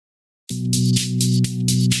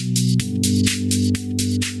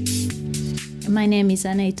My name is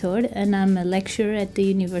Ana Heitor, and I'm a lecturer at the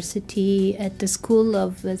university at the School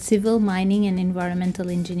of Civil, Mining and Environmental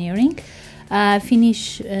Engineering. I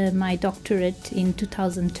finished my doctorate in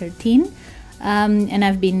 2013, and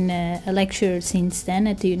I've been a lecturer since then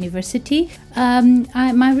at the university.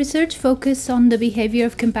 My research focused on the behavior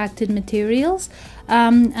of compacted materials,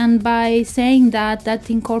 and by saying that, that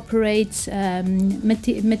incorporates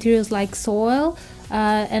materials like soil.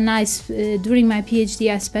 And during my PhD,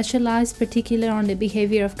 I specialized particularly on the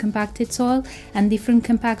behavior of compacted soil and different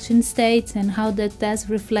compaction states and how that does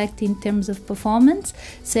reflect in terms of performance,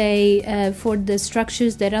 say for the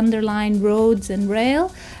structures that underline roads and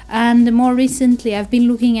rail. And more recently, I've been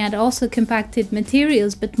looking at also compacted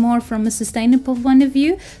materials, but more from a sustainable point of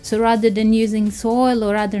view. So rather than using soil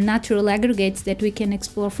or other natural aggregates that we can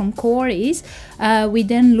explore from quarries, we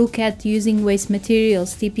then look at using waste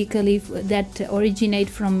materials, typically that originate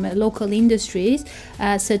from local industries,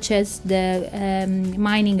 such as the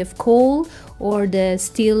mining of coal or the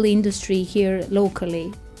steel industry here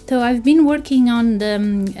locally. So I've been working on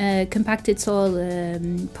the compacted soil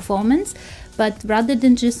performance, but rather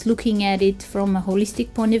than just looking at it from a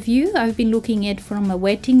holistic point of view, I've been looking at it from a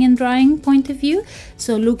wetting and drying point of view.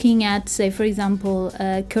 So looking at, say, for example,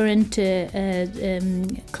 current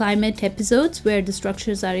climate episodes where the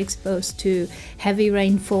structures are exposed to heavy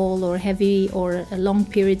rainfall or long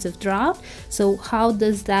periods of drought. So how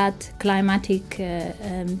does that climatic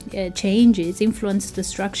changes influence the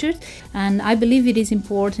structures? And I believe it is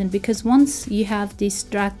important because once you have these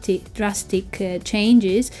drastic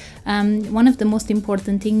changes, one of the most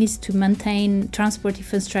important things is to maintain transport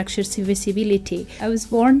infrastructure serviceability. I was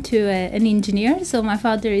born to an engineer, so my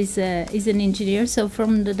father is an engineer. So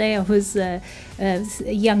from the day I was a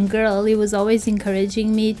young girl, he was always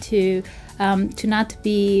encouraging me to not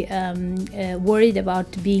be worried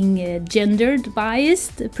about being a gendered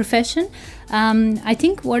biased profession. I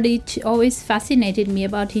think what it always fascinated me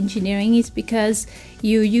about engineering is because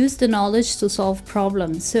you use the knowledge to solve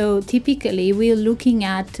problems. So typically we're looking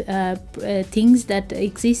at things that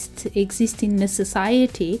exist in the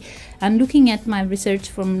society and looking at my research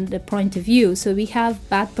from the point of view. So we have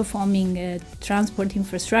bad performing transport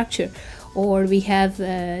infrastructure, or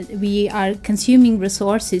we are consuming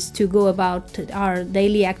resources to go about our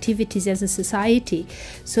daily activities as a society.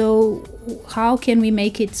 So how can we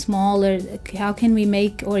make it smaller? How can we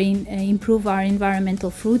make or improve our environmental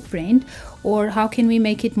footprint? Or how can we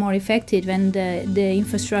make it more effective and the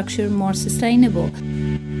infrastructure more sustainable?